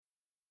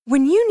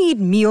When you need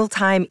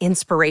mealtime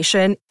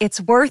inspiration,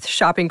 it's worth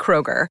shopping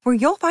Kroger, where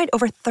you'll find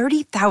over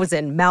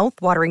 30,000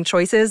 mouth-watering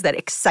choices that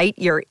excite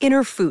your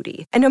inner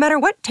foodie. And no matter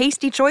what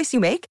tasty choice you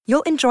make,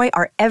 you'll enjoy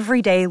our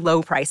everyday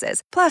low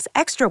prices, plus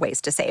extra ways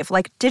to save,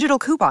 like digital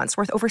coupons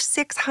worth over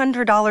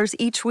 $600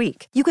 each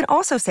week. You can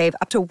also save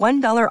up to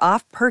 $1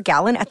 off per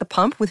gallon at the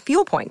pump with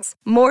fuel points.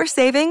 More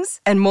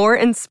savings and more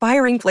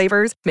inspiring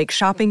flavors make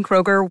shopping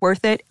Kroger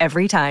worth it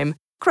every time.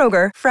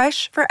 Kroger,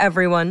 fresh for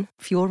everyone.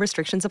 Fuel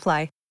restrictions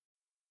apply.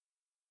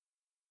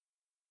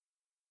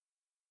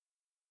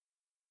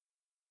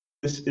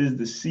 This is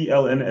the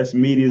CLNS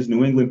Media's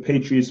New England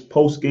Patriots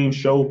post-game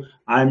show.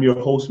 I'm your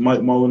host,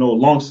 Mike Molyneux,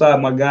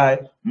 alongside my guy,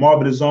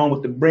 Marvin is on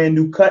with the brand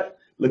new cut,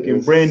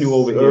 looking brand new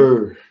over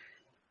here.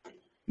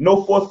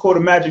 No fourth quarter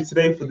magic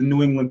today for the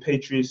New England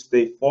Patriots.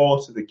 They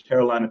fall to the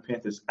Carolina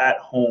Panthers at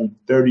home,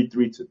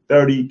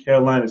 33-30.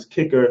 Carolina's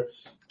kicker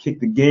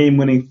kicked the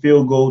game-winning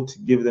field goal to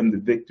give them the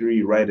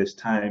victory right as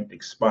time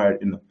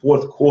expired in the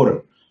fourth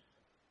quarter.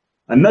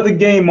 Another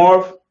game,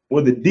 Marv,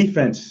 where the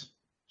defense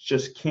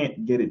just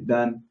can't get it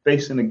done,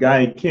 facing a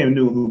guy in Cam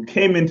Newton who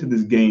came into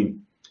this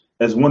game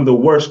as one of the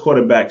worst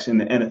quarterbacks in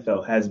the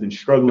NFL, has been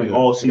struggling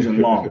all season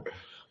long.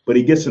 But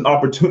he gets an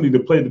opportunity to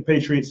play the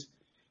Patriots,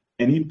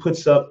 and he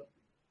puts up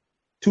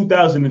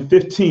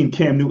 2015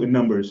 Cam Newton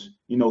numbers.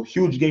 You know,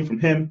 huge game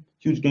from him,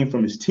 huge game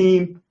from his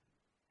team.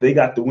 They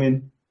got the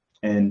win,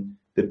 and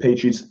the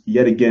Patriots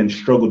yet again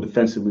struggled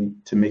defensively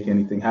to make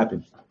anything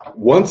happen.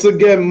 Once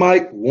again,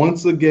 Mike,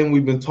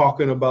 we've been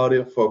talking about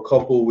it for a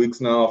couple of weeks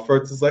now.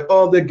 First, it's like,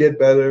 oh, they get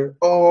better.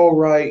 All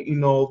right,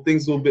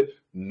 things will be.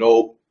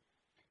 Nope.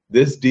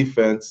 This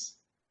defense,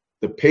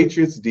 the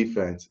Patriots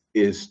defense,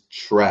 is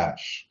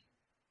trash.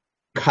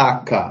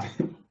 Caca.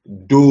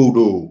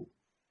 Doo-doo.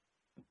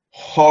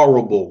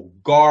 Horrible.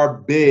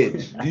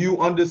 Garbage. Do you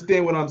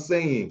understand what I'm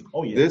saying?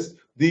 Oh, yeah. This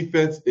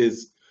defense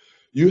is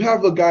 – you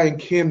have a guy in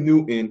Cam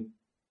Newton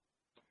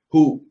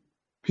who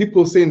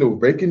people saying they were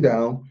breaking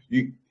down.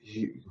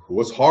 He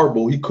was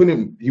horrible.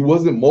 He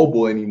wasn't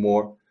mobile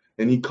anymore.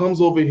 And he comes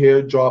over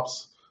here,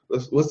 drops,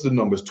 what's the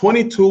numbers?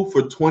 22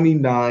 for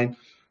 29,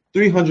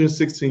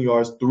 316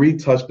 yards, 3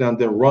 touchdowns,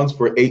 then runs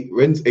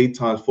 8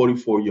 times,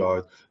 44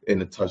 yards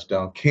and a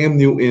touchdown. Cam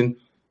Newton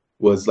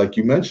was, like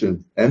you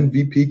mentioned,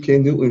 MVP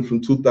Cam Newton from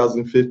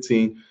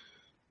 2015,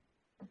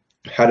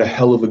 had a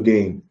hell of a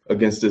game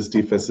against this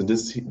defense. And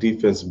this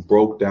defense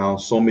broke down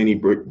so many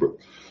broken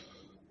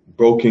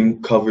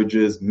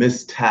coverages,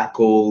 missed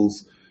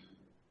tackles.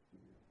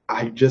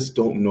 I just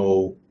don't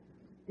know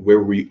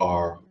where we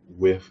are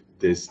with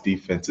this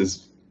defense.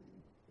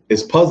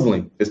 It's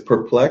puzzling. It's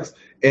perplexed.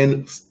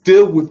 And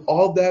still, with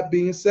all that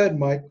being said,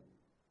 Mike,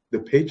 the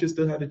Patriots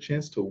still had a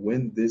chance to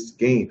win this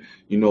game.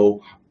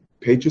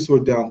 Patriots were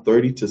down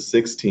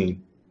 30-16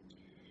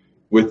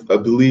 with, I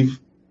believe,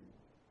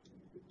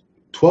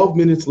 12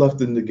 minutes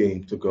left in the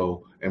game to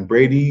go. And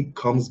Brady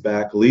comes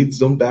back, leads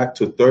them back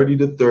to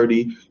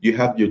 30-30. You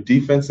have your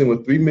defense in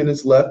with 3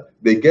 minutes left.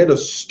 They get a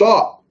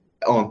stop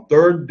on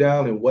third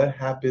down, and what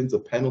happens? A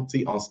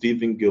penalty on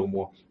Stephen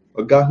Gilmore,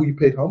 a guy who you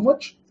paid how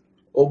much?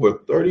 Over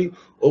 30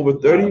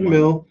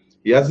 mil.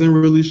 He hasn't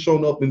really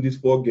shown up in these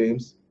 4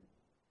 games,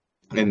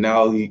 and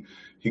now he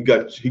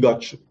got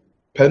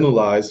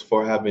penalized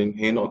for having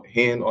hand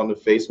on the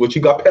face, which he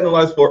got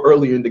penalized for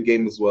earlier in the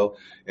game as well,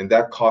 and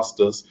that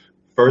cost us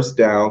first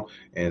down.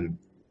 And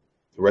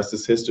the rest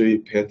is history.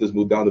 Panthers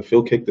move down the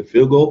field, kick the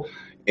field goal,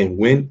 and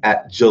win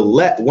at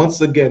Gillette.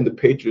 Once again, the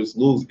Patriots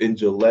lose in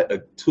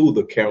Gillette to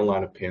the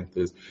Carolina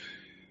Panthers.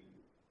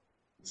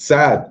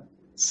 Sad.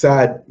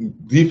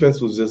 Defense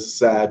was just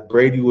sad.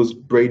 Brady was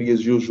Brady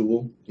as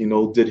usual.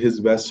 Did his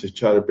best to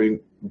try to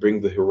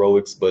bring the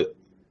heroics, but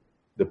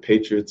the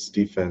Patriots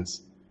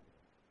defense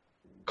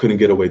couldn't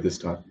get away this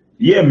time.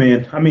 Yeah,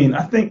 man. I mean,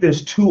 I think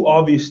there's 2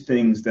 obvious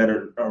things that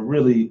are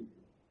really,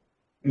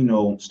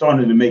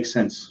 starting to make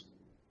sense.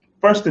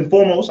 First and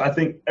foremost, I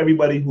think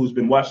everybody who's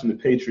been watching the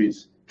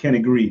Patriots can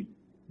agree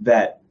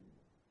that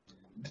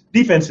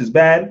defense is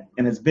bad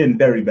and has been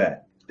very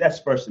bad. That's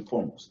first and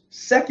foremost.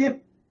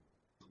 Second,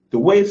 the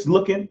way it's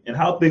looking and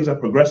how things are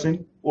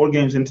progressing 4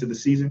 games into the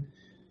season,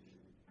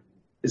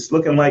 it's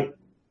looking like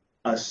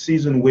a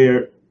season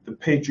where the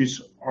Patriots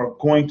are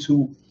going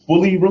to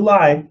fully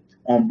rely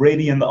on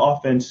Brady and the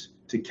offense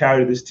to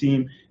carry this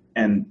team.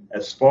 And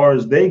as far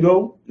as they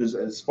go,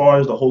 as far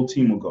as the whole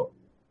team will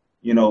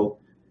go.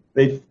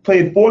 They've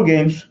played 4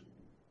 games,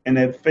 and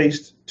they've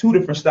faced 2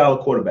 different style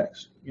of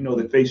quarterbacks.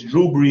 They faced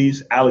Drew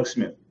Brees, Alex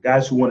Smith,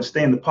 guys who want to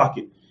stay in the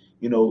pocket,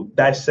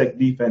 dissect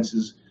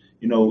defenses,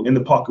 in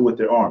the pocket with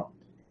their arm.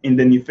 And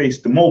then you face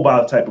the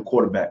mobile type of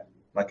quarterback,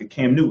 like a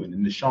Cam Newton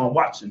and Deshaun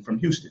Watson from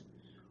Houston,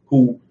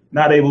 who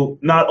not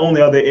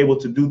only are they able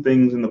to do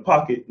things in the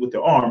pocket with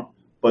their arm,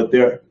 but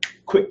they're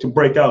quick to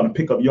break out and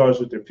pick up yards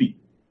with their feet.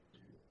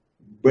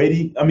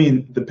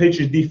 The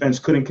Patriots defense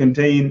couldn't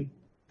contain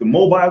the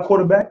mobile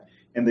quarterback,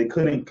 and they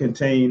couldn't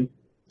contain,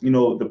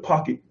 the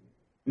pocket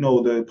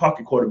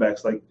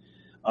quarterbacks like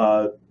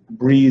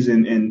Brees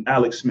and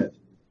Alex Smith.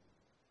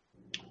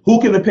 Who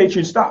can the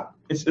Patriots stop?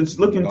 It's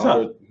looking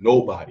tough.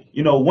 Nobody.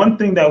 You know, one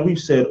thing that we've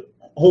said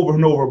over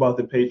and over about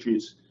the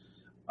Patriots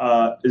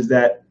is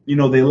that, you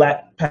know, they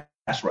lack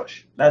pass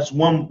rush. That's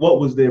what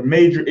was their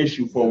major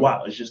issue for a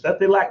while. It's just that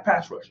they lack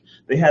pass rush.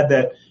 They had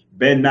that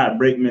bend not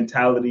break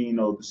mentality. You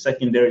know, the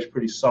secondary is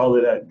pretty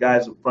solid.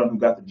 Guys up front who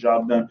got the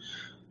job done.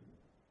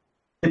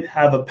 Didn't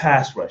have a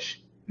pass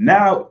rush.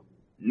 Now,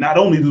 not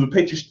only do the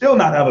Patriots still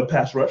not have a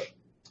pass rush,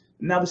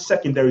 now the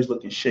secondary is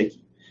looking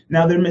shaky.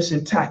 Now they're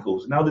missing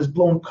tackles. Now there's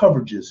blown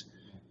coverages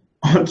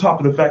on top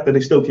of the fact that they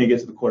still can't get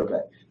to the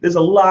quarterback. There's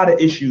a lot of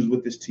issues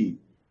with this team.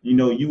 You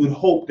know, you would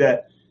hope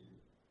that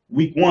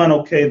week 1,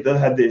 okay, they'll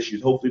have the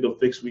issues. Hopefully they'll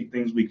fix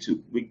things week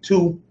 2. Week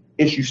 2,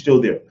 issue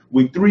still there.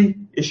 Week 3,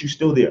 issue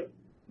still there.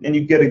 And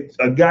you get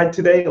a guy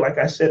today, like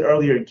I said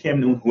earlier, in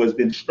Cam Newton, who has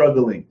been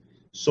struggling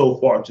so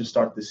far to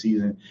start the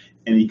season.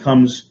 And he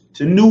comes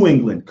to New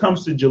England,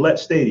 comes to Gillette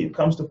Stadium,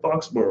 comes to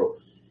Foxborough,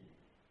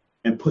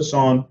 and puts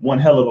on one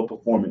hell of a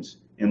performance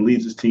and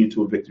leads his team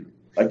to a victory.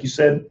 Like you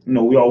said, you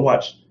know, we all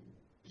watched.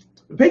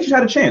 The Patriots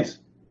had a chance.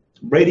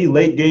 Brady,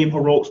 late game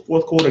heroics,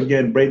 fourth quarter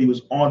again, Brady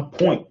was on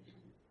point.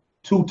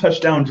 2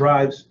 touchdown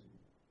drives,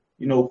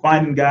 you know,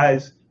 finding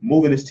guys,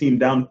 moving his team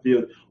down the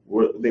field,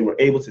 where they were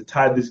able to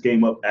tie this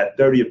game up at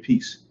 30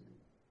 apiece.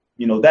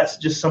 You know, that's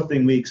just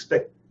something we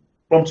expect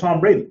from Tom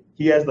Brady.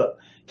 He has the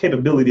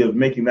capability of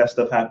making that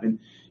stuff happen,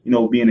 you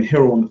know, being a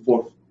hero in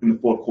the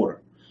fourth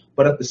quarter.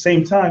 But at the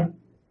same time,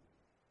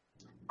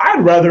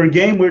 I'd rather a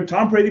game where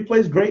Tom Brady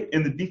plays great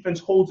and the defense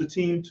holds the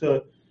team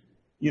to,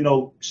 you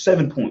know,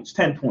 7 points,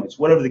 10 points,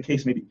 whatever the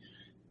case may be.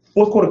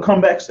 Fourth quarter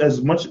comebacks,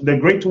 they're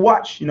great to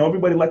watch. You know,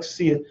 everybody likes to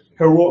see a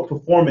heroic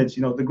performance.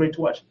 You know, they're great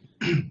to watch.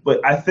 But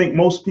I think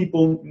most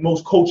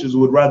coaches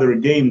would rather a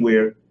game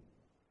where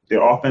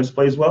their offense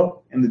plays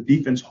well and the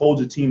defense holds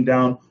the team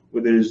down,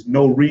 where there's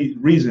no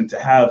reason to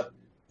have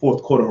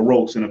fourth quarter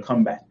heroics in a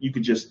comeback. You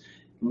could just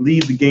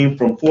lead the game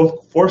from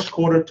first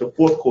quarter to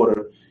fourth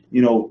quarter,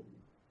 you know,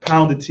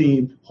 pound the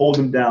team, hold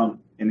them down,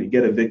 and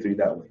get a victory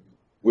that way.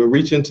 We're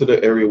reaching to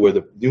the area where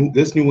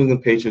this New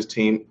England Patriots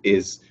team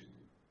is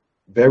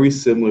very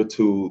similar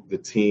to the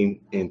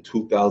team in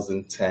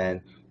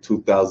 2010,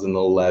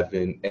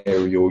 2011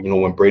 area, you know,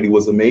 when Brady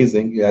was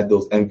amazing. He had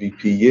those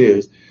MVP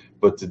years,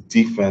 but the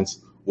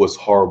defense was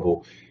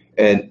horrible.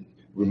 And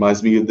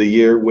reminds me of the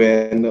year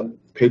when the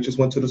Patriots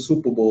went to the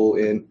Super Bowl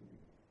in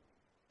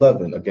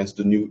 2011 against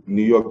the New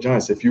York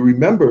Giants. If you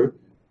remember,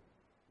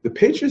 the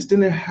Patriots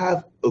didn't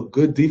have a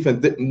good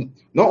defense.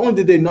 Not only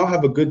did they not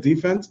have a good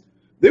defense,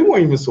 they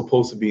weren't even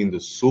supposed to be in the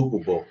Super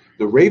Bowl.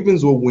 The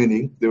Ravens were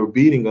winning. They were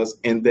beating us.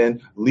 And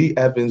then Lee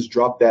Evans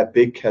dropped that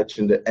big catch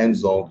in the end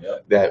zone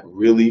that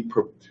really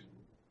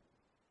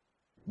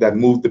that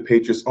moved the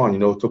Patriots on. You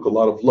know, it took a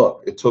lot of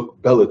luck. It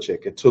took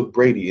Belichick. It took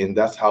Brady. And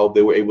that's how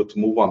they were able to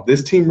move on.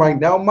 This team right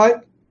now,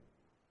 Mike,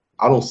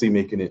 I don't see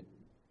making it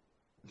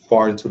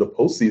far into the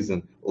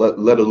postseason,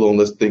 let alone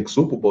let's think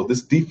Super Bowl.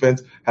 This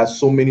defense has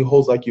so many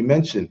holes, like you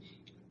mentioned.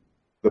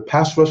 The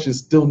pass rush is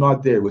still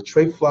not there. With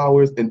Trey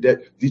Flowers and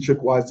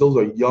Dietrich Wise, those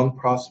are young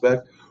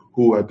prospects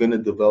who are going to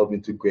develop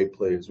into great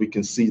players. We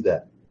can see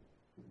that.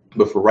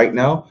 But for right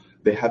now,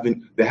 they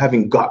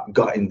haven't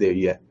gotten there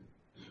yet.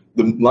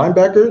 The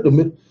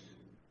linebacker,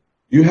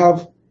 you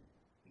have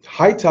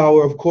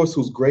Hightower, of course,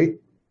 who's great.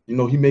 You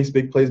know, he makes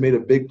big plays, made a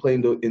big play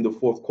in the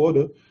fourth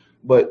quarter,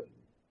 but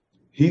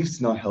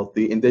he's not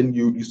healthy. And then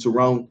you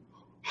surround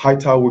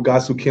Hightower with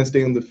guys who can't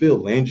stay on the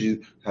field.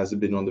 Landry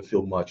hasn't been on the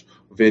field much.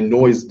 Van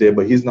Noy's there,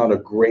 but he's not a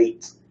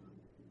great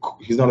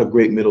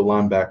middle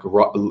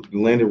linebacker.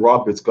 Landon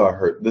Roberts got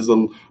hurt. There's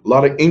a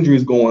lot of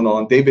injuries going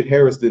on. David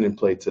Harris didn't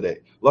play today.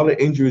 A lot of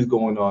injuries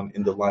going on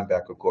in the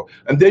linebacker core.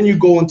 And then you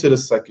go into the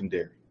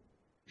secondary.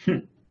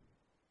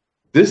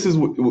 This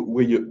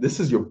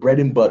is your bread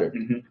and butter.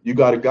 Mm-hmm. You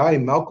got a guy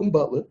in Malcolm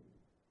Butler.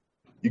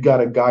 You got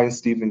a guy in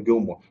Stephen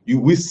Gilmore.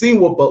 We've seen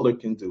what Butler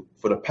can do.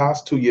 For the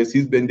past 2 years,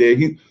 he's been there.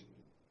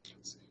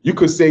 You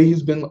could say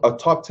he's been a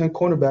top 10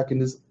 cornerback in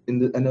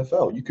the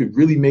NFL. You could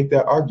really make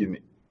that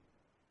argument.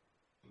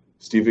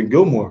 Stephen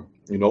Gilmore,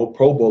 you know,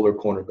 Pro Bowler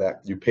cornerback.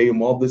 You pay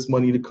him all this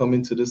money to come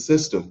into the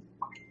system.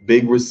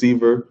 Big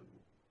receiver.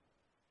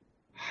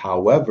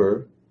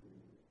 However,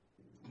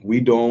 we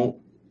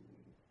don't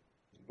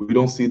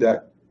see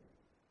that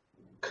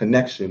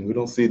connection. We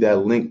don't see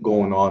that link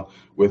going on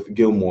with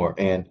Gilmore.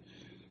 And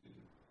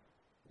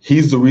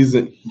he's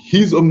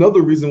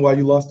another reason why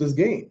you lost this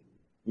game.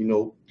 You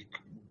know,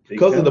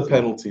 because of the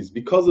penalties,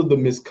 because of the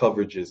missed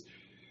coverages.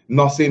 I'm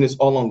not saying it's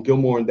all on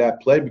Gilmore in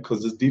that play,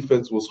 because this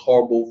defense was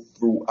horrible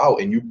throughout,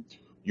 and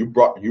you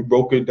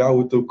broke it down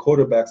with the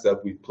quarterbacks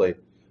that we played.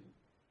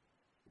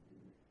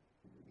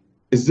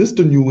 Is this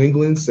the New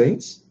England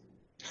Saints?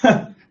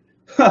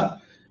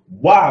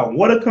 Wow,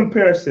 what a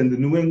comparison, the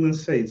New England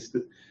Saints.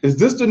 Is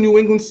this the New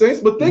England Saints?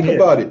 But think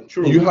about it.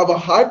 True. You have a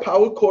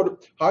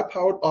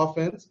high-powered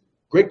offense,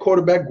 great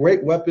quarterback,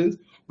 great weapons,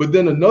 but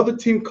then another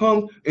team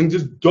comes and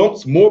just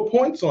dumps more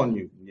points on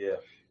you. Yeah.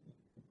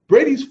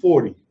 Brady's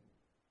 40.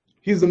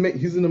 He's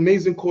an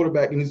amazing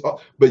quarterback,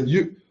 but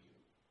you're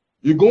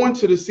going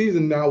to the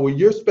season now where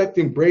you're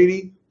expecting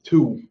Brady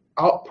to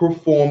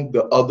outperform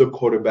the other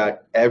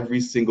quarterback every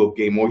single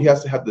game, or he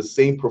has to have the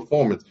same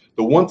performance.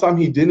 The one time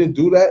he didn't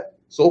do that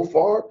so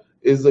far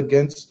is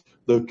against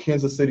the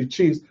Kansas City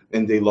Chiefs,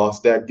 and they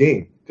lost that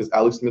game because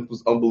Alex Smith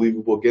was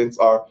unbelievable against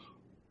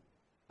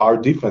our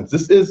defense.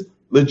 This is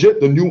legit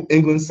the New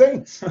England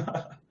Saints.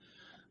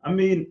 I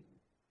mean,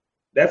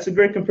 that's a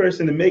great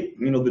comparison to make.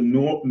 You know, the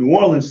New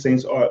Orleans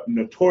Saints are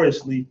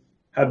notoriously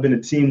have been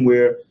a team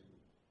where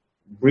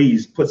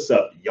Breeze puts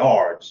up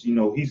yards. You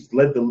know, he's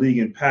led the league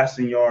in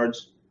passing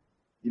yards,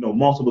 you know,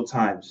 multiple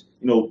times.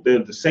 You know,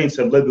 the Saints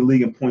have led the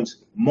league in points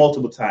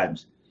multiple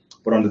times.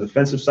 But on the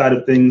defensive side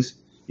of things,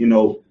 you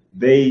know,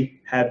 they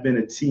have been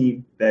a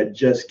team that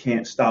just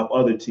can't stop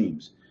other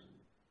teams.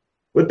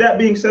 With that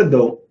being said,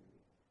 though,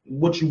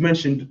 what you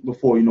mentioned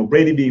before, you know,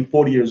 Brady being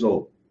 40 years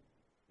old,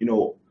 you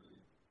know,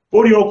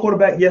 40-year-old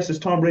quarterback, yes, it's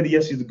Tom Brady.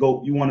 Yes, he's the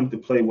GOAT. You want him to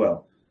play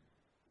well.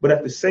 But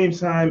at the same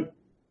time,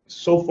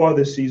 so far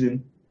this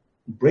season,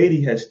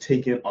 Brady has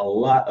taken a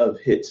lot of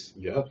hits.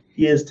 Yeah.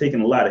 He has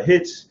taken a lot of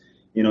hits,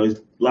 you know, a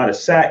lot of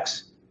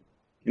sacks.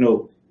 You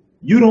know,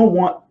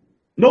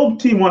 no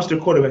team wants their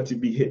quarterback to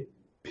be hit,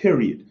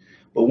 period.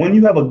 But when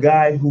you have a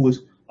guy who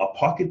is a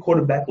pocket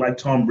quarterback like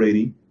Tom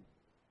Brady,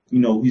 you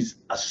know, he's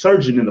a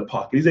surgeon in the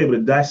pocket. He's able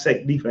to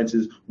dissect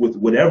defenses with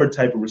whatever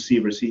type of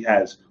receivers he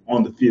has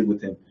on the field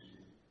with him.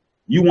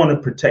 You want to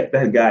protect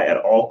that guy at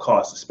all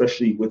costs,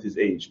 especially with his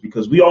age,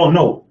 because we all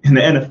know in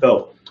the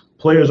NFL,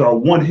 players are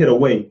one hit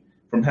away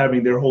from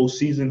having their whole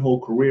season, whole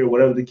career,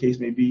 whatever the case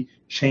may be,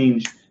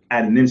 change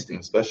at an instant.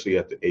 Especially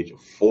at the age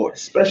of 40.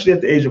 Especially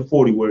at the age of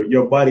 40, where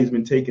your body's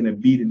been taking a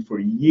beating for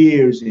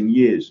years and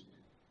years.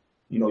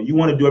 You know, you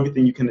want to do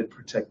everything you can to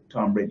protect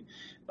Tom Brady.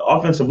 The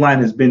offensive line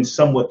has been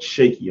somewhat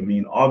shaky. I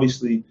mean,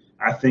 obviously,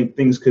 I think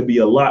things could be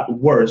a lot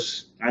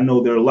worse. I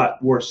know there are a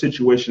lot worse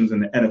situations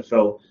in the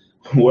NFL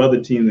where other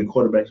teams and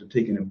quarterbacks are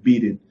taking a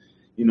beating,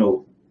 you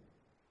know,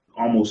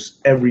 almost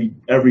every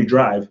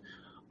drive.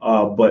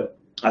 But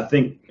I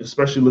think,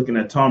 especially looking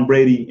at Tom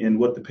Brady and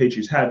what the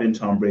Patriots have in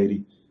Tom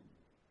Brady,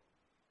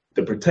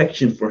 the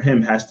protection for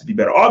him has to be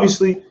better.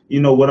 Obviously,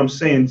 you know, what I'm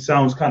saying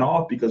sounds kind of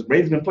off because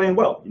Brady's been playing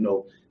well. You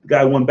know, the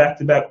guy won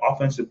back-to-back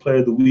Offensive Player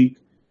of the Week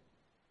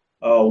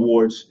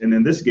awards. And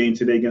in this game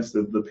today against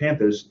the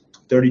Panthers,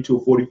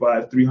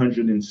 32-45,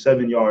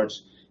 307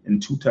 yards,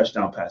 and 2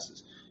 touchdown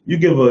passes. You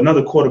give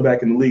another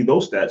quarterback in the league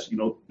those stats, you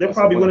know, they're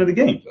probably winning the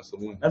game. That's a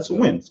win. That's a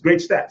win. It's great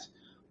stats.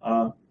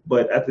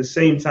 But at the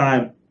same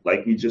time,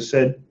 like we just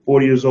said,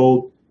 40 years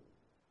old,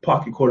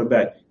 pocket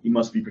quarterback, he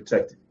must be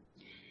protected.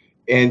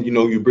 And, you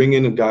know, you bring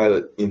in a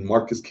guy in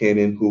Marcus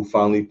Cannon who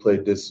finally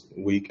played this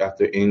week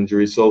after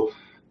injury. So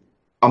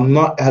I'm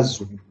not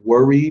as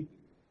worried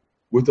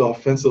with the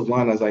offensive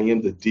line as I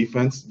am the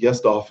defense. Yes,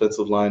 the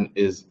offensive line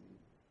it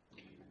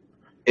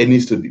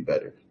needs to be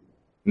better.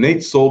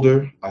 Nate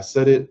Solder, I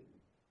said it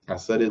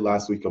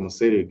last week. I'm going to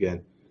say it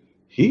again.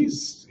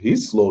 He's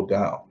slowed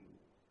down.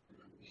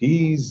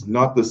 He's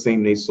not the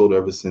same Nate Solder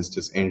ever since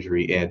this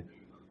injury, and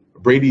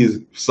Brady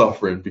is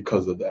suffering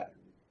because of that.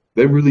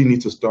 They really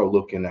need to start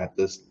looking at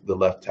the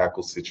left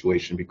tackle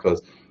situation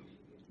because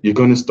you're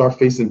going to start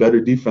facing better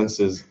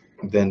defenses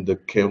than the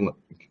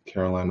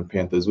Carolina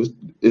Panthers, which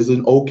is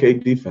an okay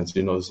defense.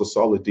 You know, it's a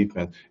solid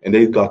defense, and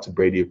they've got to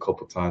Brady a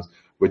couple times,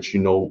 which, you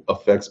know,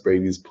 affects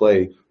Brady's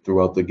play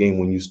throughout the game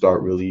when you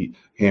start really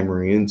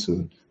hammering into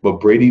him.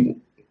 But Brady,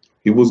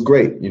 he was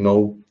great, you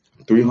know,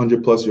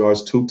 300-plus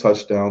yards, 2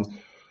 touchdowns.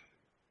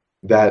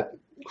 That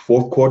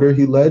fourth quarter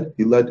he went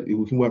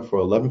for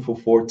 11 for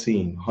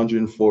 14,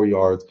 104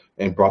 yards,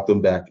 and brought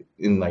them back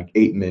in like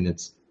 8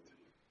 minutes.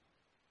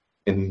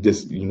 And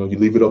just, you know, you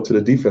leave it up to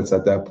the defense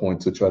at that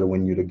point to try to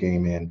win you the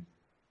game. And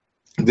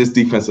this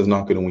defense is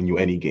not going to win you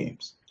any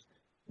games.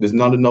 There's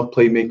not enough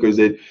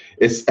playmakers.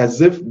 It's as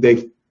if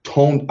they've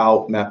toned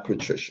out Matt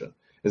Patricia.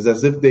 It's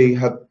as if they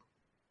have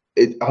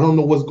it. I don't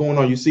know what's going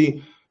on. You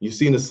see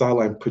in the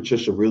sideline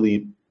Patricia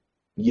really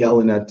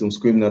yelling at them,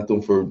 screaming at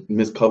them for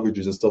missed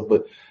coverages and stuff.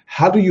 But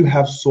how do you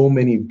have so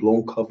many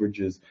blown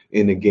coverages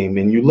in the game?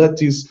 And you let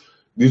these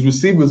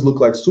receivers look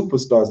like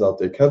superstars out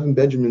there. Kevin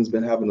Benjamin's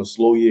been having a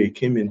slow year. He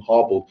came in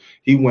hobbled.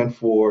 He went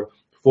for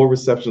 4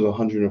 receptions,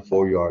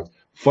 104 yards.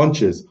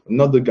 Funches,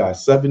 another guy,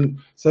 7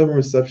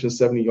 receptions,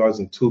 70 yards,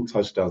 and 2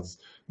 touchdowns.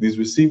 These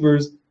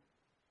receivers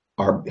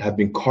have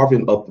been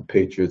carving up the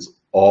Patriots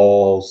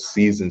all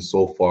season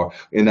so far.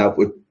 And now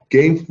with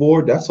Game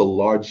 4, that's a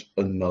large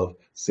enough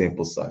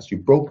sample size. You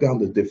broke down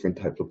the different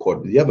types of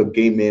quarterbacks. You have a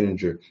game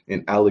manager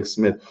in Alex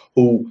Smith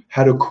who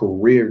had a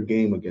career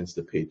game against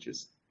the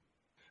Patriots.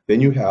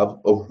 Then you have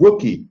a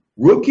rookie.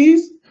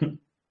 Rookies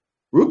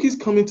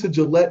come into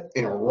Gillette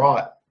and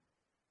rot.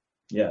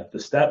 Yeah, the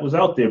stat was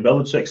out there.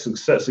 Belichick's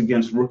success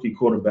against rookie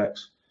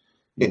quarterbacks.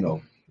 You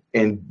know.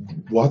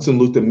 And Watson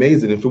looked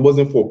amazing. If it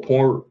wasn't for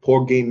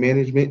poor game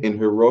management and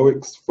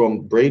heroics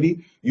from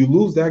Brady, you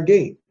lose that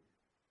game.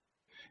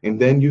 And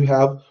then you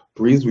have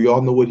Breeze. We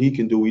all know what he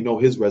can do. We know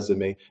his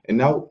resume. And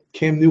now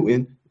Cam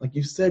Newton, like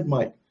you said,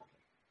 Mike,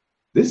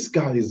 this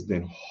guy has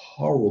been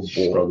horrible.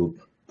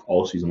 Struggled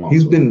all season long.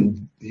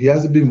 He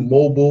hasn't been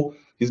mobile.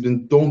 He's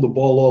been throwing the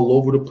ball all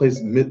over the place,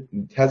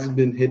 hasn't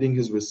been hitting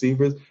his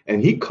receivers,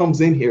 and he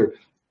comes in here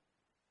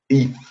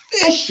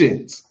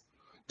efficient.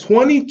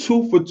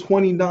 22 for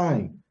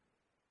 29.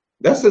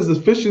 That's as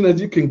efficient as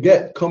you can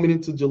get coming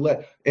into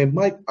Gillette. And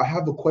Mike, I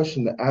have a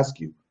question to ask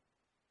you.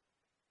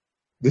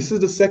 This is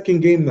the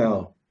second game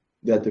now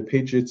that the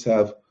Patriots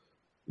have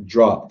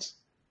dropped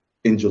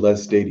in Gillette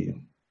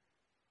Stadium.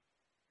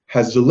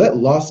 Has Gillette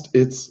lost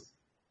its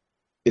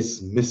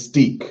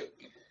mystique?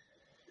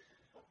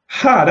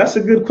 That's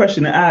a good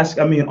question to ask.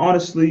 I mean,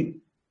 honestly,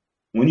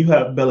 when you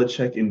have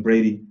Belichick and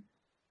Brady,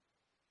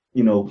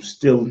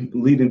 still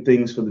leading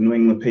things for the New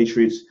England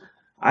Patriots,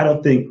 I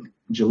don't think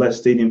Gillette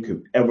Stadium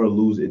could ever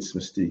lose its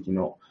mystique.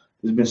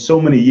 There's been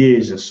so many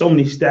years and so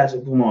many stats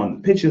have come on.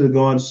 The Patriots have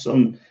gone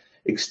some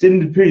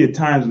extended period of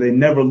times where they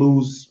never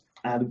lose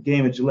at a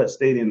game at Gillette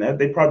Stadium.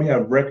 They probably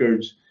have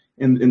records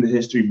in the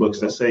history books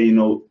that say,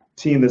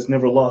 team that's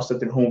never lost at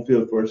their home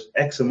field for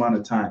X amount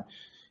of time.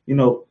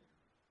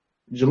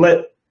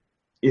 Gillette,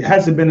 it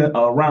hasn't been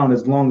around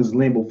as long as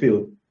Lambeau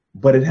Field,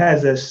 but it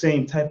has that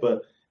same type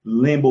of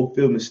Lambeau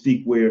Field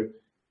mystique where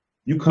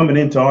you coming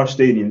into our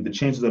stadium, the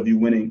chances of you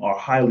winning are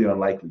highly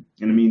unlikely.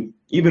 And I mean,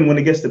 even when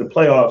it gets to the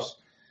playoffs,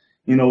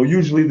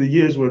 usually the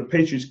years where the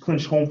Patriots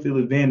clinch home field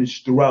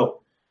advantage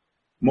throughout,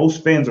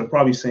 most fans are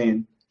probably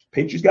saying,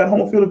 Patriots got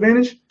home field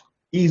advantage,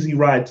 easy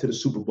ride to the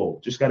Super Bowl.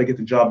 Just got to get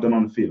the job done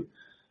on the field.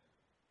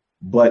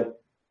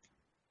 But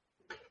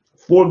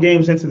 4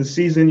 games into the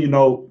season,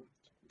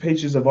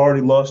 Patriots have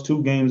already lost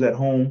 2 games at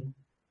home.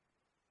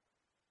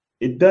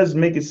 It does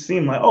make it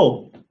seem like,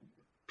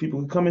 people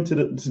can come into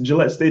the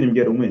Gillette Stadium and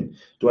get a win.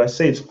 Do I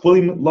say it's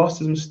fully lost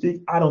its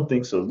mystique? I don't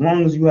think so. As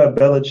long as you have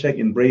Belichick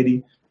and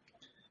Brady,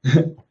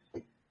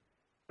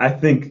 I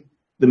think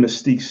the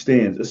mystique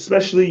stands.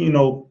 Especially,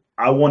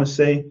 I want to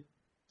say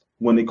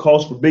when it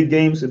calls for big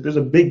games, if there's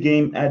a big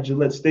game at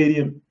Gillette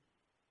Stadium,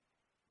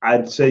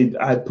 I'd say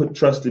I'd put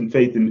trust and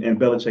faith in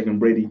Belichick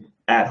and Brady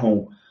at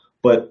home.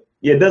 But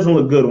yeah, it doesn't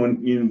look good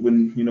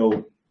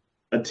when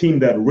a team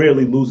that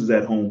rarely loses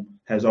at home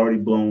has already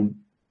blown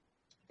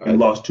and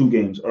lost 2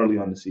 games early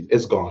on the season.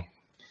 It's gone.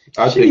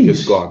 I think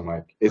it's gone,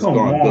 Mike. It's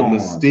gone. The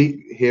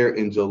mystique here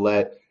in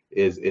Gillette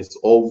is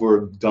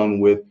over, done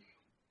with.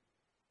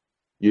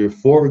 You're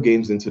 4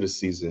 games into the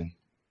season.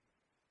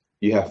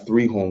 You have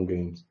 3 home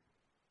games,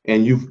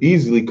 and you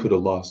easily could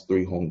have lost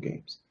 3 home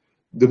games.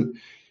 The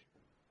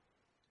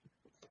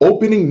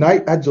opening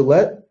night at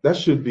Gillette, that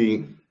should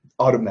be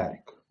automatic.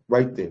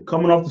 Right there.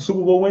 Coming off the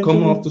Super Bowl win?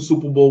 Coming off the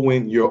Super Bowl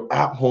win, you're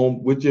at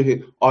home with your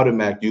hit,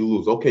 automatic, you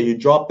lose. Okay, you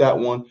drop that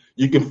one.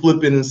 You can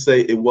flip it and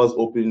say it was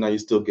opening night. You're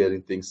still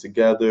getting things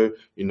together.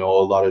 A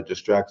lot of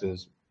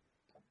distractions,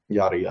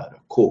 yada,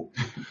 yada. Cool.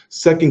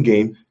 Second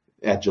game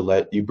at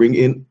Gillette, you bring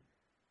in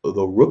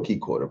the rookie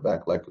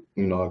quarterback. I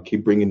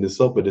keep bringing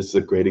this up, but it's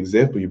a great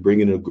example. You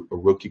bring in a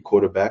rookie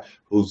quarterback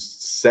whose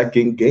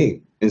second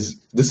game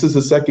this is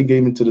his second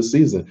game into the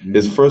season,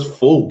 his first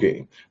full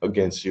game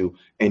against you,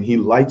 and he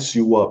lights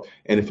you up.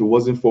 And if it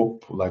wasn't for,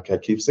 like I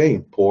keep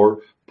saying,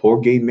 poor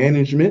game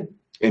management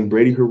and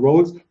Brady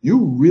heroics,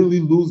 you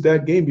really lose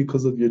that game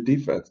because of your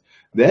defense.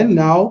 Then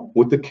now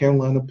with the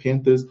Carolina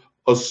Panthers,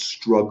 a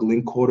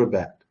struggling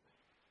quarterback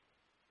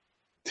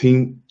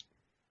team.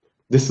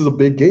 This is a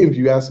big game, if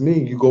you ask me.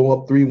 You go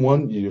up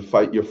 3-1,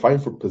 you're fighting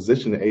for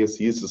position in AFC.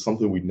 This is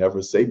something we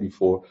never say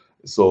before.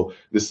 So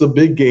this is a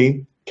big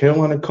game.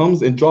 Carolina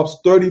comes and drops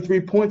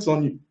 33 points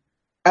on you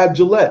at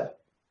Gillette.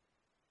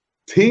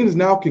 Teams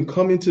now can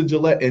come into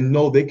Gillette and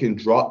know they can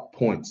drop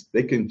points.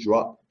 They can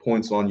drop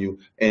points on you.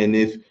 And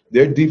if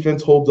their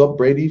defense holds up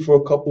Brady for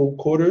a couple of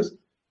quarters,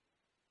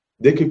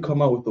 they could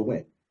come out with the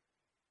win.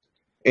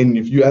 And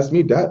if you ask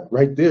me, that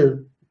right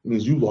there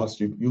means you lost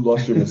your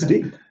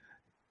mystique.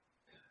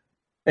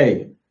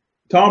 Hey,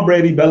 Tom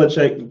Brady,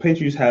 Belichick, the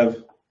Patriots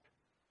have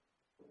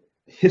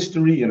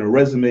history and a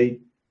resume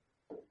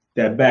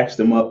that backs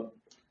them up.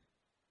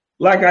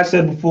 Like I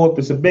said before, if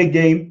it's a big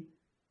game,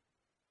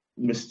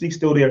 mystique's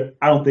still there.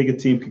 I don't think a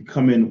team can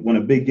come in when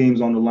a big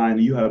game's on the line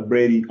and you have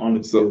Brady on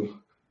the field. So,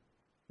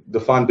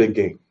 define big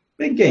game.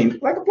 Big game,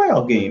 like a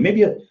playoff game,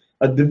 maybe a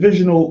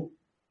divisional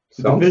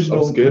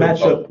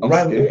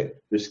matchup.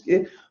 You're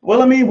scared.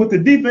 Well, I mean, with the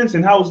defense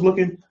and how it's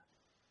looking,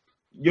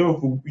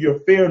 your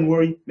fear and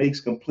worry makes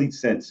complete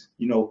sense,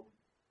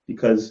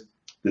 because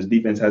this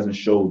defense hasn't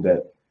showed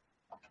that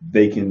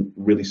they can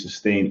really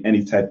sustain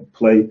any type of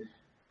play.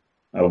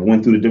 I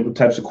went through the different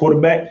types of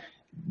quarterback.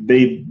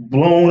 They've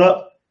blown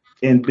up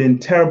and been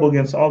terrible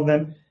against all of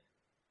them.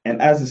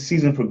 And as the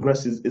season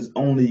progresses, it's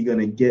only going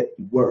to get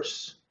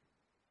worse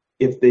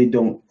if they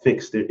don't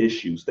fix their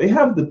issues. They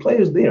have the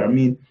players there. I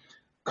mean,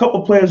 a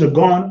couple players are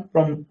gone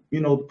from,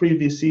 the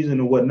previous season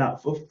and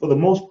whatnot. For the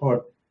most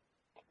part,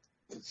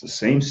 it's the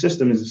same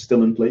system is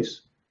still in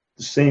place.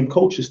 The same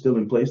coach is still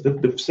in place.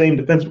 The same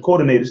defensive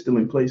coordinator is still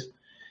in place.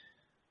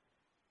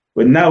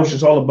 But now it's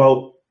just all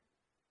about,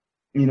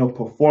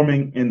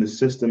 performing in the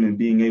system and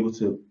being able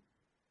to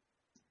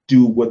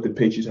do what the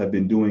Patriots have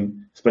been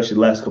doing, especially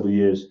the last couple of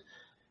years.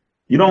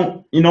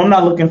 I'm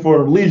not looking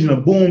for a Legion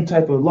of Boom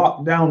type of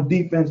lockdown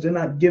defense. They're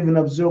not giving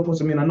up 0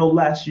 points. I mean, I know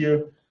last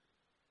year,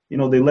 they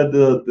led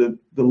the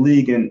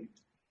league in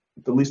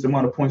the least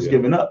amount of points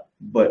given up,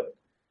 but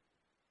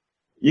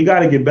you got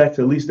to get back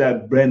to at least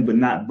that bend but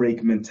not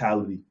break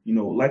mentality.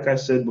 Like I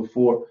said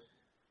before,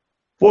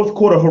 fourth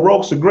quarter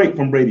heroics are great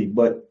from Brady,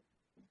 but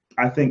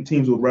I think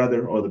teams would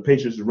rather, or the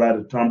Patriots would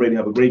rather, Tom Brady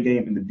have a great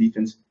game and the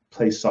defense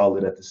play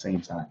solid at the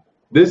same time.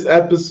 This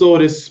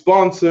episode is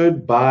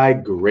sponsored by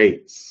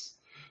Greats,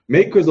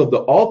 makers of the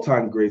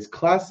all-time greats,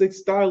 classic,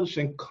 stylish,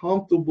 and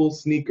comfortable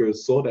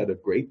sneakers sold at a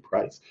great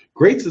price.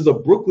 Greats is a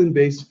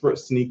Brooklyn-based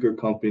sneaker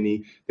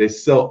company. They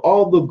sell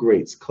all the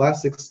greats,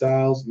 classic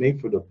styles made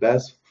for the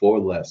best for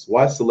less.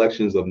 Wide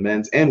selections of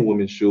men's and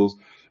women's shoes,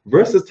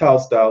 versatile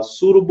styles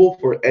suitable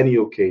for any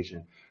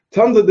occasion.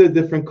 Tons of their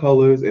different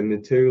colors and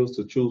materials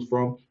to choose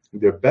from.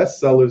 Their best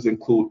sellers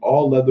include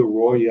all-leather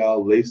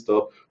Royale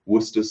laced-up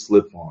Worcester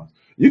slip-ons.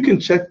 You can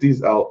check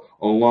these out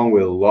along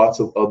with lots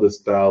of other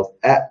styles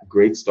at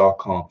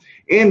greats.com.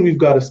 And we've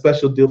got a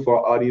special deal for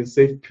our audience.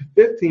 Save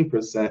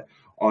 15%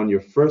 on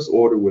your first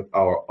order with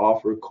our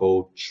offer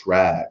code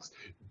TRAGS.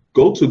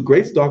 Go to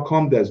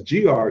greats.com, that's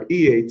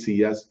greats.com,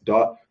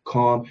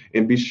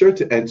 and be sure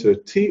to enter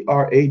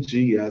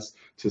TRAGS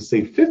to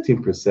save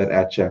 15%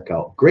 at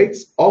checkout.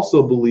 Greats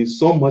also believes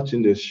so much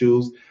in their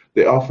shoes,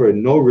 they offer a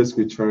no-risk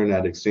return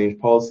at exchange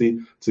policy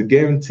to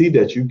guarantee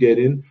that you get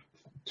in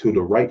to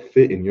the right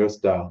fit in your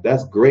style.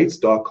 That's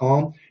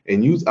greats.com,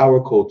 and use our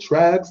code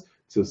TRAGS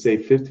to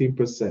save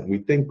 15%. We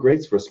thank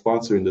Greats for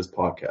sponsoring this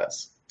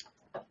podcast.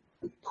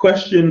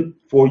 Question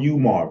for you,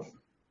 Marv.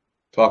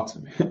 Talk to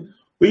me.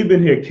 We've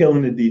been here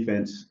killing the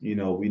defense. We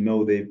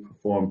know they've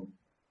performed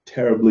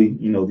terribly,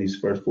 these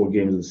first 4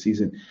 games of the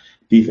season.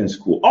 Defense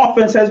cool.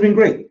 Offense has been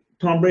great.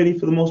 Tom Brady,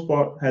 for the most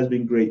part, has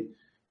been great.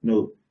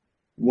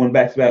 Won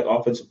back-to-back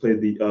Offensive Player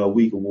of the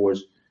Week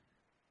awards.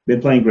 Been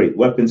playing great.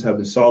 Weapons have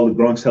been solid.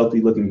 Gronk's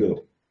healthy, looking good.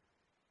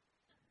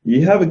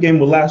 You have a game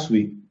with last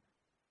week.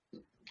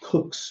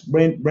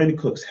 Brandon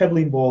Cooks,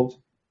 heavily involved,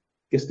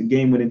 gets the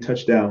game-winning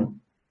touchdown.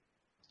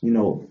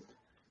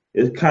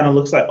 It kind of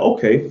looks like,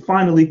 okay,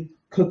 finally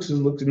Cooks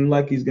is looking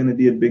like he's going to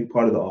be a big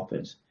part of the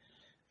offense.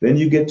 Then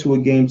you get to a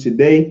game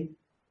today,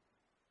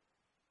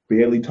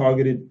 barely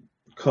targeted,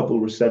 a couple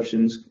of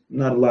receptions,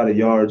 not a lot of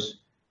yards.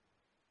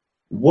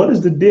 What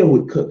is the deal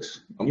with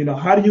Cooks?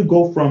 How do you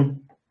go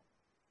from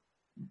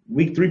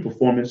week 3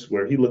 performance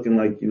where he looking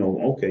like,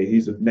 okay,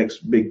 he's the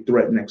next big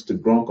threat next to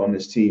Gronk on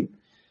this team,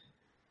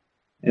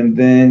 and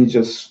then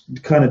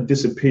just kind of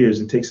disappears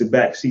and takes a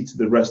back seat to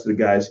the rest of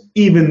the guys,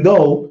 even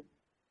though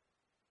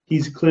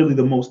he's clearly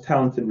the most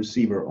talented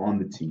receiver on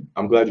the team?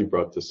 I'm glad you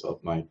brought this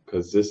up, Mike,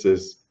 because this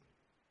is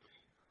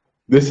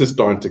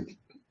starting to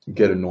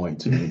get annoying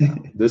to me now.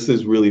 This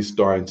is really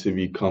starting to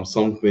become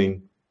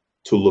something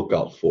to look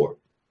out for.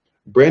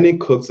 Brandon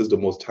Cooks is the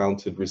most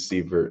talented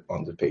receiver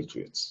on the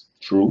Patriots.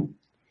 True.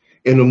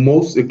 And on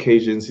most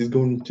occasions, he's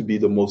going to be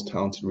the most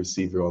talented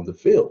receiver on the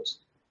field.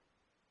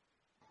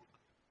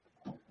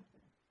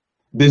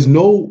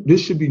 There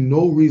should be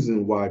no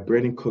reason why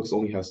Brandon Cooks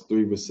only has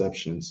 3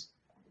 receptions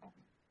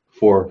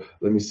for,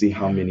 let me see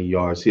how many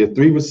yards. He had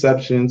 3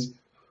 receptions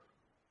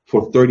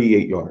for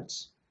 38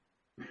 yards,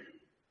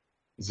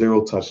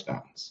 0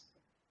 touchdowns.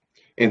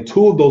 And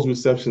 2 of those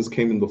receptions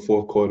came in the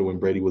fourth quarter when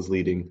Brady was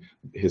leading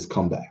his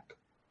comeback.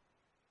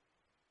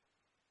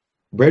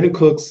 Brandon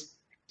Cooks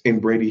and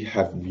Brady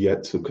have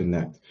yet to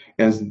connect.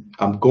 And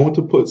I'm going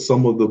to put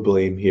some of the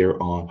blame here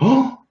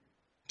on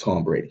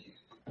Tom Brady.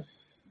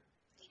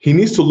 He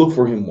needs to look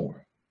for him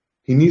more.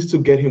 He needs to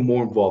get him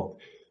more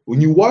involved. When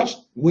you watch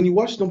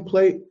them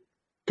play,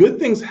 good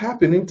things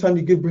happen anytime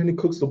you give Brandon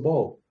Cooks the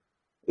ball.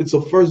 It's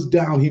a first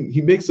down.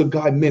 He makes a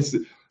guy miss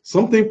it.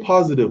 Something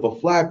positive, a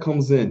flag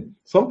comes in.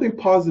 Something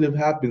positive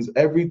happens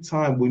every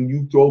time when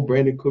you throw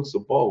Brandon Cooks the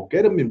ball.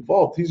 Get him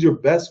involved. He's your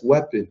best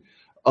weapon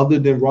other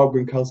than Rob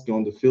Gronkowski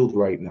on the field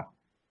right now.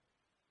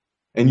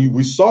 And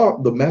we saw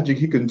the magic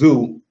he can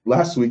do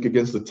last week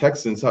against the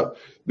Texans. How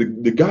the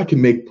guy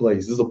can make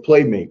plays. He's a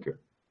playmaker.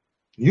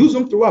 Use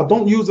him throughout.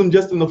 Don't use him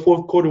just in the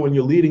fourth quarter when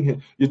you're leading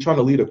him. You're trying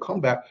to lead a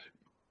comeback.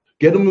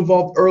 Get him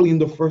involved early in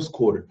the first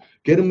quarter.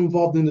 Get him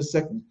involved in the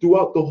second,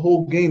 throughout the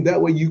whole game. That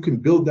way you can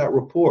build that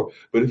rapport.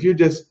 But if you're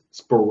just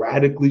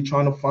sporadically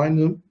trying to find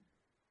him,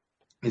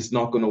 it's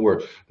not going to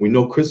work. We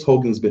know Chris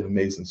Hogan's been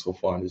amazing so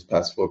far in his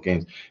past 4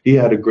 games. He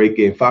had a great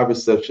game, 5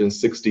 receptions,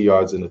 60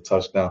 yards, and a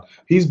touchdown.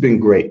 He's been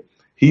great.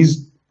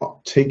 He's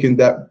taken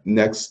that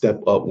next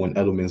step up when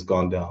Edelman's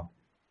gone down.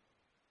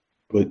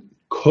 But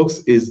Cooks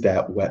is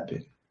that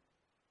weapon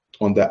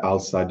on the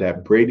outside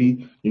that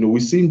Brady,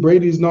 we've seen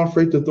Brady's not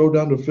afraid to throw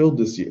down the field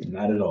this year.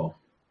 Not at all.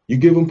 You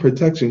give him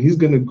protection, he's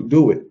going to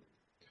do it.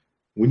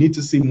 We need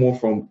to see more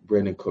from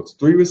Brandon Cooks.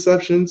 3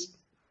 receptions,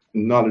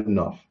 not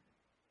enough.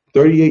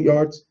 38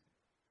 yards,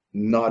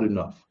 not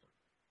enough.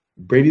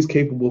 Brady's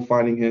capable of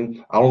finding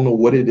him. I don't know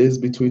what it is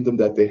between them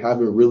that they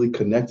haven't really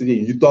connected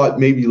yet. You thought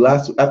maybe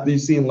after you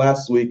seen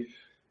last week,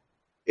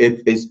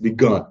 it's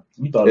begun.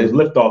 You thought it was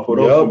liftoff for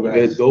those 2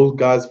 guys. Those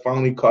guys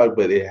finally caught it,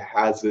 but it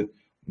hasn't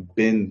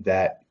been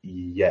that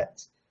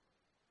yet.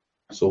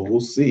 So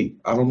we'll see.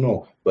 I don't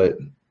know, but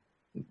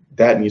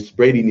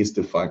Brady needs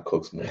to find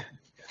Cooks more.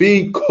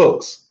 Feed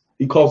Cooks.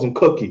 He calls him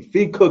Cookie.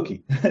 Feed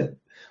Cookie.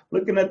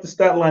 Looking at the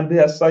stat line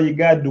there, I saw you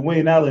got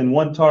Dwayne Allen,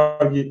 1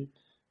 target.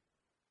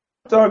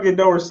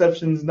 No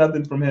receptions,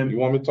 nothing from him. You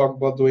want me to talk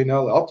about Dwayne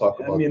Allen? I'll talk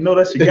about no,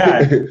 that's your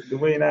guy,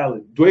 Dwayne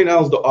Allen. Dwayne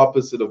Allen's the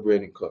opposite of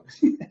Brandon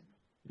Cooks.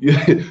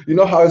 You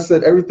know how I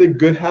said everything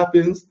good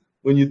happens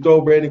when you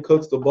throw Brandon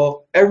Cooks the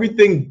ball?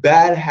 Everything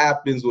bad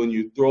happens when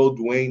you throw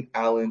Dwayne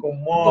Allen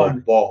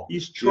the ball.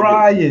 He's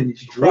trying.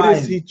 What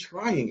is he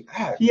trying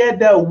at? He had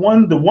the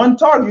one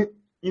target.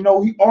 He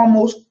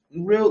almost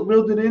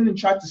reeled it in and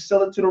tried to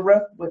sell it to the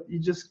ref, but he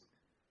just,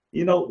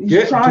 he's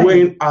Get trying.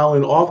 Dwayne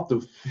Allen off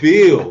the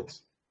field.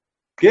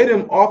 Get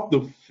him off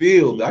the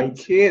field. I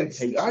can't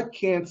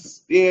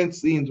stand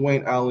seeing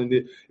Dwayne Allen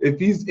there. If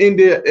he's in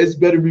there, it's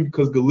better be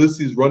because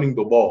Gillespie's running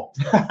the ball.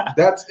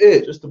 That's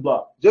it. Just to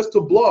block.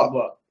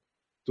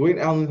 Dwayne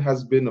Allen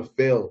has been a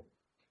fail.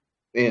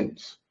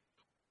 And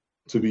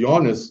to be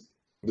honest,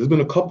 there's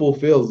been a couple of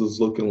fails that's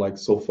looking like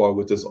so far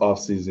with this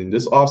offseason.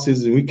 This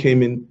offseason, we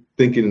came in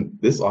thinking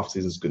this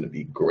offseason is going to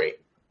be great.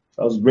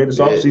 That was the greatest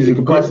offseason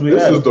could possibly have.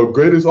 This is the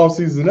greatest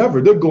offseason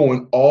ever. They're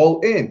going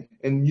all in.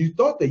 And you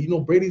thought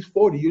that, Brady's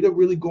 40. They're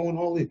really going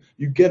all in.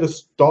 You get a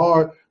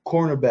star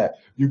cornerback.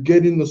 You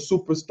get in the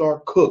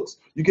superstar Cooks.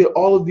 You get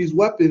all of these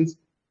weapons.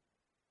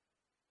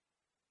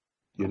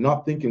 You're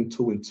not thinking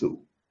 2-2.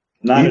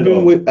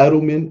 Even with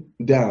Edelman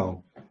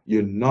down,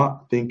 you're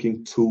not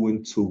thinking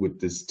 2-2 with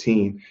this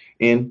team.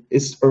 And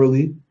it's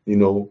early,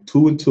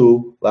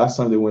 2-2. Last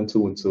time they went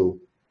 2-2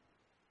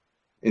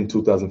 in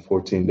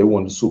 2014, they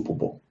won the Super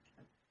Bowl.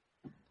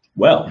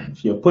 Well,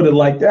 if you put it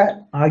like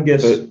that, I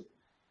guess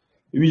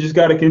we just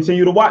got to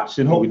continue to watch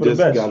and hope for the best.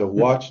 We just got to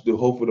watch to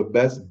hope for the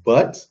best,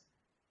 but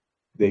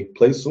they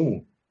play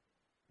soon.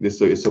 It's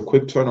a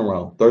quick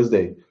turnaround.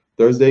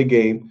 Thursday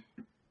game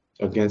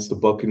against the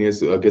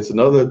Buccaneers, against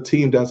another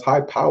team that's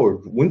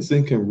high-powered.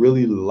 Winston can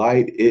really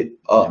light it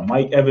up. And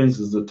Mike Evans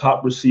is the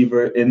top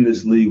receiver in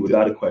this league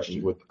without a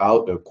question.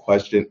 Without a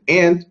question.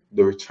 And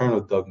the return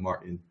of Doug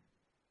Martin.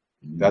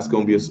 That's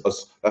going to be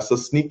that's a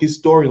sneaky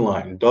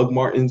storyline. Doug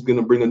Martin's going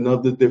to bring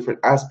another different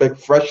aspect,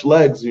 fresh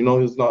legs. He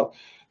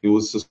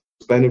was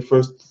suspended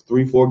first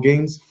 3-4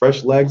 games,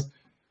 fresh legs.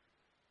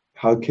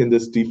 How can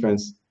this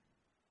defense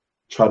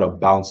try to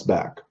bounce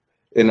back?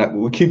 And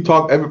we keep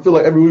talking. I feel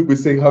like every week we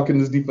say, how can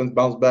this defense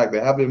bounce back? They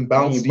haven't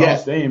bounced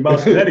yet. They ain't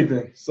bounced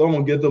anything.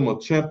 Someone get them a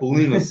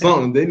trampoline or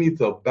something. They need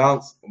to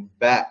bounce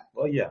back.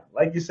 Well, yeah.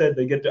 Like you said,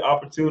 they get the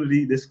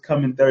opportunity this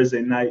coming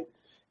Thursday night.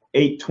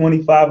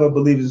 8:25, I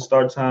believe, is the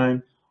start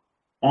time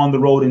on the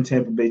road in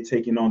Tampa Bay,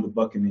 taking on the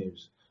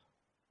Buccaneers.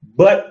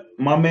 But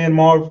my man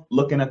Marv,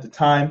 looking at the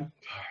time,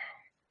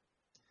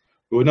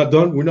 we're not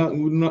done. We're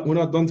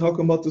not done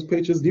talking about this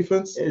Patriots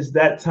defense. It's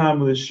that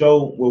time of the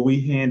show where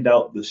we hand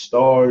out the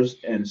stars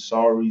and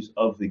sorries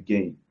of the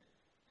game.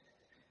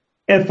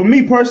 And for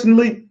me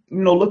personally,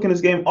 looking at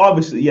this game,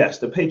 obviously, yes,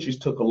 the Patriots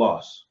took a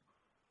loss.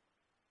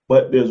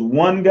 But there's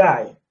one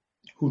guy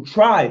who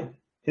tried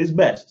his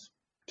best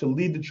to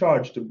lead the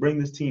charge to bring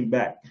this team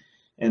back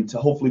and to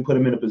hopefully put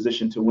him in a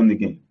position to win the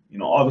game.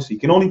 Obviously, he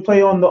can only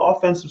play on the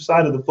offensive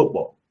side of the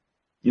football.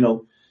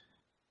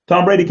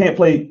 Tom Brady can't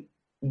play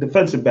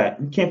defensive back.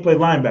 He can't play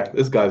linebacker.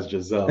 This guy's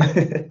Giselle.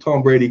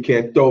 Tom Brady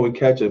can't throw and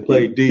catch and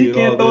play D. He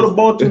can't throw the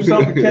ball to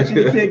himself and catch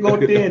it. He can't go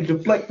there and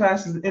deflect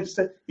passes and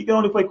intercept. He can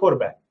only play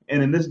quarterback.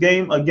 And in this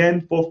game,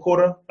 again, fourth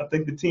quarter, I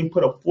think the team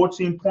put up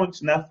 14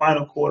 points in that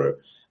final quarter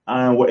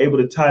and were able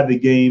to tie the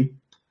game.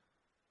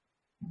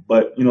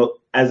 But,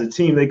 as a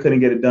team, they couldn't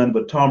get it done.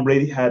 But Tom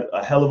Brady had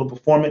a hell of a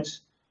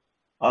performance.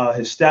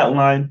 His stat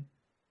line,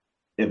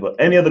 if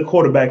any other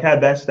quarterback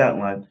had that stat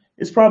line,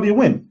 it's probably a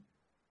win.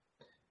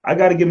 I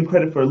got to give him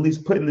credit for at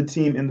least putting the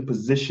team in the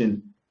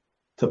position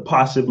to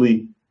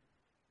possibly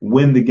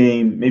win the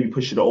game, maybe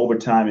push it to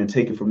overtime and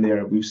take it from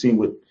there. We've seen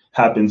what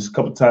happens a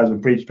couple of times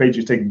when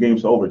Patriots take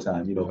games to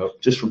overtime,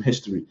 just from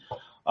history.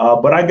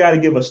 But I got to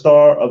give a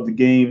star of the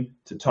game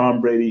to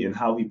Tom Brady and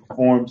how he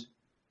performed.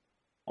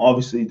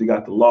 Obviously, they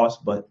got the loss,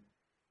 but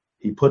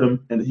he put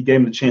him and he gave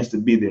him the chance to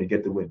be there and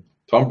get the win.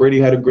 Tom Brady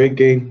had a great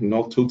game,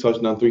 2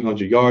 touchdowns,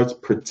 300 yards.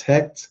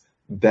 Protect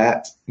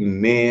that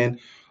man.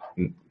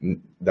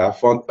 That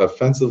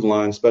offensive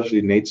line,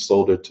 especially Nate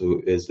Solder,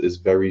 is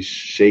very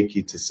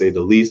shaky to say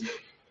the least.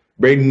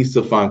 Brady needs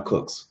to find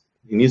Cooks.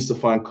 He needs to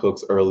find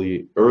Cooks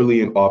early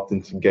and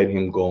often to get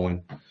him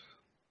going.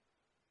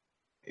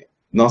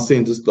 Not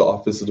saying just the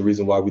offense is the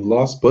reason why we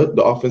lost, but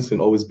the offense can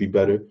always be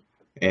better.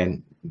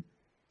 And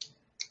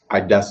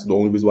that's the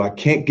only reason why I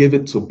can't give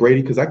it to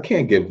Brady, because I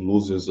can't give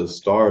losers a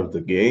star of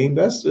the game.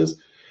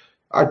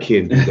 I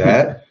can't do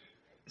that.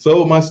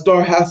 So my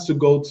star has to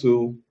go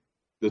to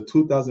the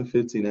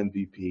 2015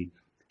 MVP,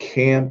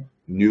 Cam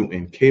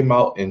Newton. Came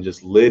out and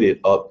just lit it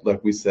up.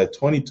 Like we said,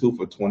 22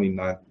 for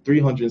 29,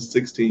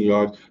 316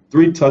 yards,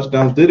 3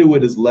 touchdowns. Did it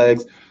with his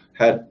legs.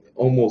 Had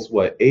almost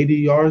 80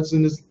 yards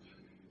in his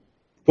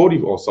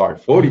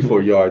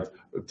 44 yards.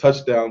 a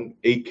touchdown,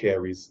 8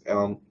 carries.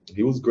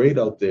 He was great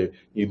out there.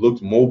 He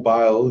looked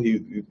mobile.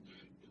 You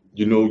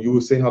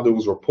were saying how there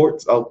was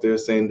reports out there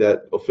saying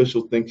that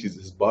officials think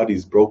his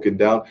body's broken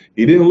down.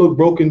 He didn't look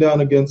broken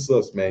down against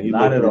us, man.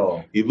 Not at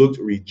all. He looked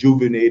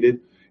rejuvenated.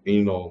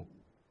 And,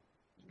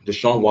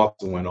 Deshaun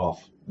Watson went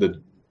off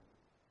the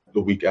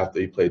week after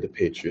he played the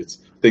Patriots.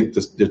 I think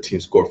their team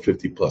scored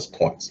 50-plus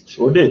points.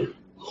 Sure did.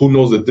 Who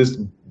knows if this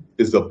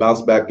is a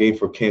bounce-back game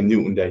for Cam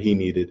Newton that he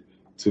needed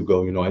to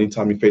go.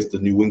 Anytime you face the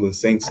New England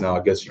Saints now,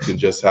 I guess you can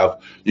just have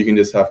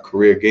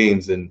career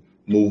games and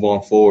move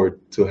on forward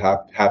to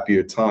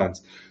happier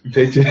times.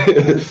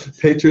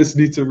 Patriots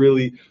need to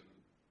really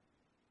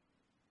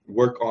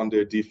work on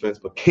their defense.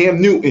 But Cam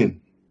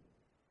Newton,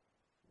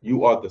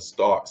 you are the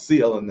star,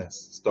 CLNS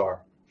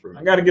star.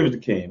 I got to give it to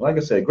Cam. Like I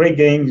said, great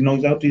game.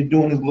 He's out there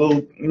doing his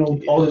little,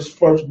 all this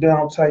first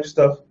down type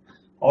stuff,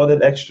 all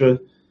that extra.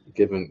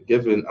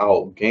 Giving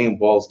out game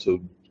balls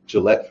to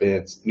Gillette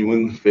fans, New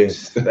England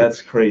fans.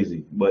 That's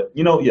crazy. But,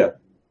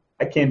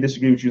 I can't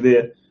disagree with you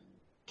there.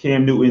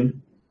 Cam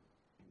Newton,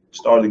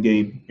 star of the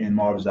game in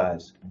Marv's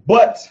eyes.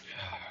 But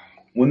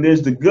when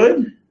there's the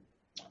good,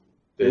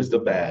 there's the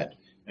bad.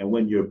 And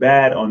when you're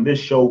bad on this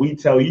show, we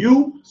tell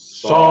you,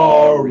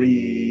 sorry.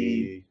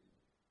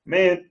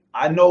 Man,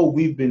 I know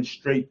we've been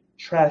straight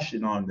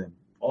trashing on them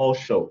all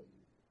show.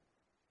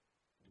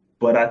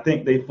 But I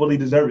think they fully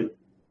deserve it.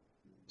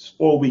 It's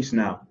 4 weeks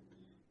now.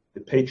 The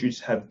Patriots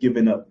have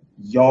given up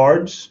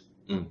yards,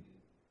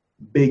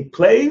 big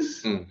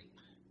plays,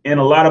 and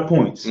a lot of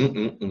points.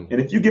 And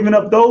if you're giving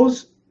up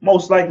those,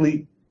 most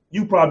likely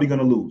you're probably going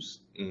to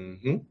lose.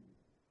 Mm-hmm.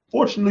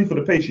 Fortunately for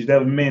the Patriots, they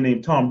have a man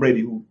named Tom Brady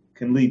who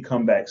can lead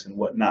comebacks and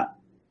whatnot.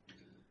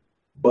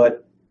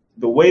 But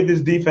the way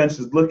this defense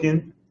is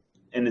looking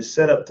and is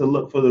set up to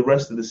look for the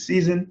rest of the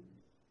season,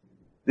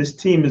 this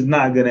team is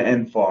not going to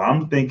end far.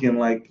 I'm thinking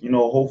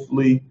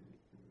hopefully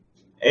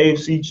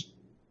AFC,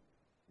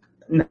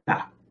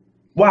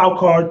 wild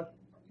card,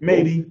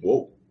 maybe.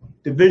 Whoa.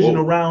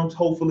 Divisional rounds,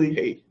 hopefully.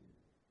 Hey,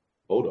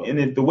 hold on. And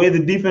if the way the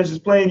defense is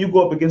playing, you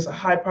go up against a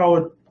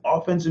high-powered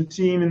offensive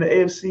team in the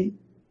AFC,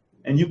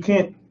 and you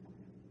can't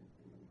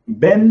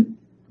bend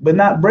but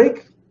not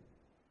break,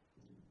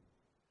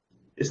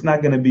 it's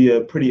not going to be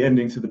a pretty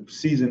ending to the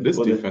season. This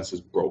defense is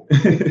broke.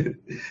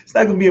 It's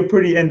not going to be a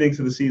pretty ending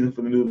to the season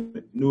for the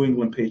New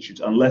England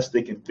Patriots unless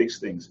they can fix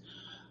things.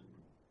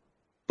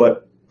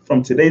 But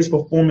from today's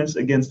performance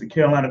against the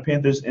Carolina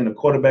Panthers, and the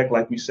quarterback,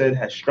 like we said,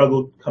 has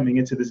struggled coming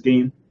into this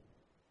game,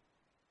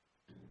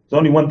 there's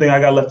only one thing I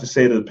got left to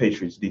say to the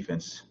Patriots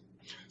defense.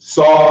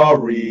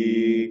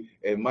 Sorry.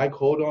 And Mike,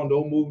 hold on,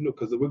 don't move,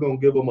 because we're going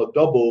to give them a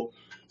double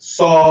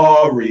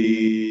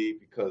sorry,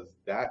 because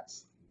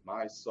that's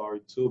my sorry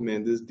too,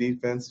 man. This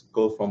defense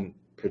goes from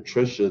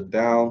Patricia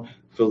down.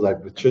 Feels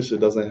like Patricia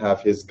doesn't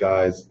have his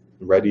guys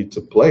ready to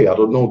play. I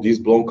don't know. These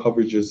blown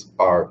coverages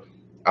are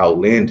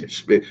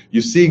outlandish.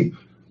 You see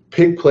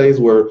pick plays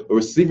where a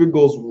receiver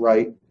goes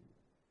right,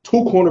 2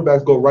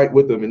 cornerbacks go right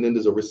with him, and then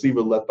there's a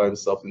receiver left by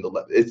himself in the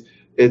left.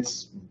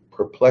 It's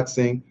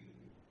perplexing.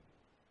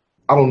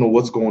 I don't know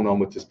what's going on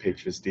with this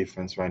Patriots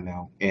defense right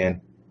now. And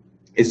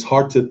it's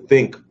hard to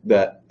think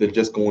that they're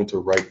just going to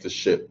right the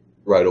ship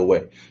right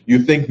away. You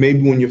think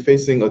maybe when you're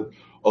facing a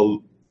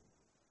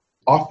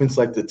offense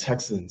like the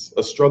Texans,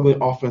 a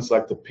struggling offense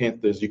like the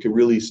Panthers, you can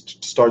really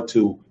start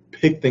to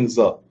pick things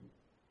up.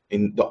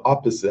 And the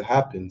opposite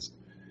happens.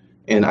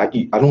 And I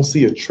don't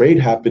see a trade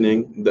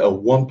happening, a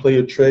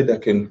one-player trade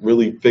that can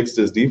really fix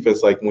this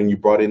defense. Like when you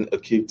brought in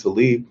Aqib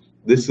Talib,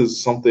 this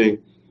is something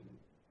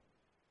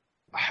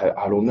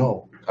I don't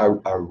know.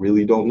 I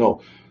really don't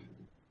know.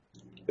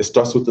 It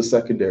starts with the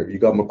secondary. You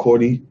got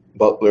McCourty,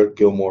 Butler,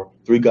 Gilmore,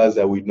 3 guys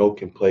that we know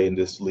can play in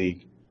this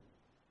league.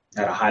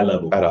 At a high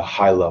level. At a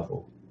high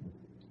level.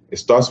 It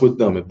starts with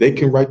them. If they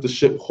can right the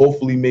ship,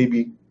 hopefully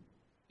maybe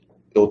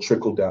it'll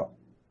trickle down.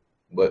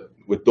 But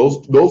with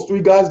those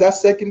 3 guys, that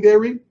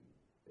secondary,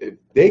 if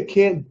they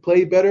can't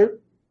play better,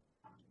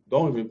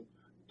 don't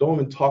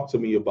even talk to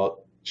me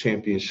about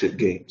championship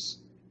games.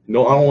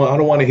 No, I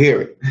don't want to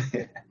hear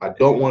it. I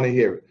don't want to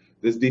hear it.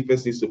 This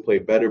defense needs to play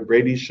better.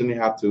 Brady shouldn't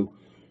have to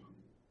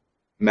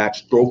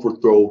match throw for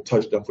throw,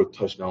 touchdown for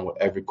touchdown with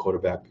every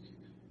quarterback.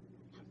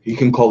 He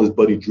can call his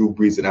buddy Drew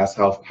Brees and ask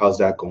how's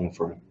that going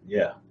for him.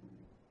 Yeah.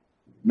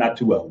 Not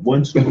too well.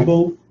 1 Super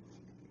Bowl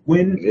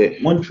win,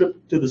 Yeah. 1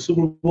 trip to the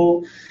Super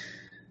Bowl.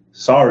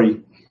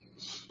 Sorry.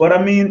 But,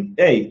 I mean,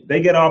 hey,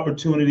 they get an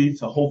opportunity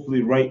to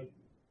hopefully right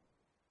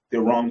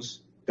their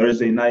wrongs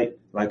Thursday night.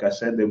 Like I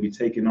said, they'll be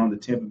taking on the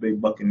Tampa Bay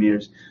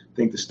Buccaneers. I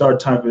think the start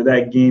time for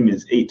that game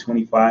is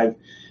 8:25.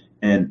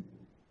 And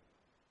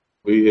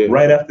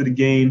right after the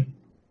game,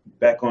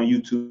 back on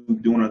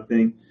YouTube doing our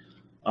thing.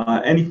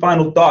 Any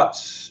final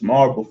thoughts,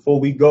 Marv,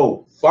 before we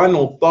go?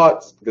 Final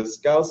thoughts.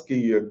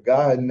 Gostkowski, your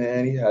guy,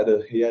 man, he had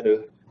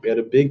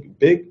a big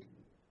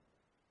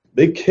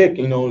kick,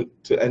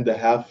 to end the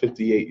half,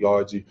 58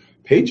 yards.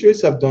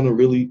 Patriots have done a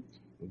really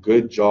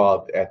good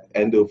job at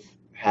end of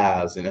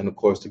has, and of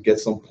course to get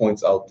some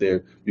points out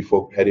there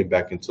before heading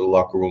back into the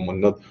locker room.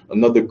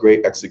 Another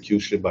great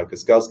execution by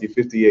Gostkowski,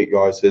 58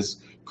 yards,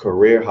 his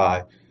career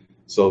high.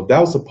 So that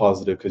was a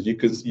positive, because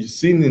you've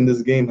seen in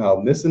this game how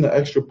missing an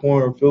extra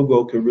point or field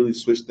goal can really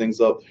switch things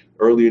up.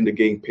 Early in the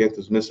game,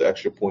 Panthers missed an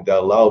extra point that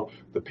allowed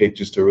the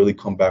Patriots to really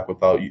come back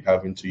without you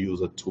having to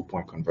use a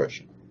 2-point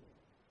conversion.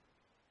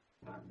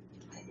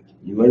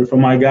 You heard it from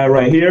my guy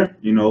right here.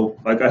 You know,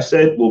 like I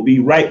said, we'll be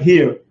right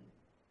here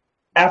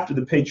after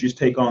the Patriots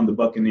take on the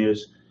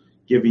Buccaneers,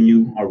 giving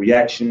you our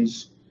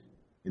reactions,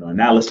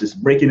 analysis,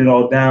 breaking it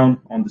all down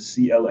on the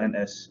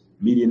CLNS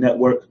Media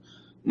Network.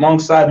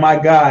 Alongside my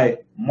guy,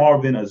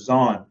 Marvin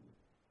Azan,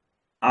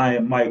 I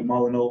am Mike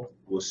Molyneux.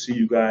 We'll see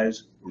you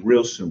guys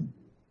real soon.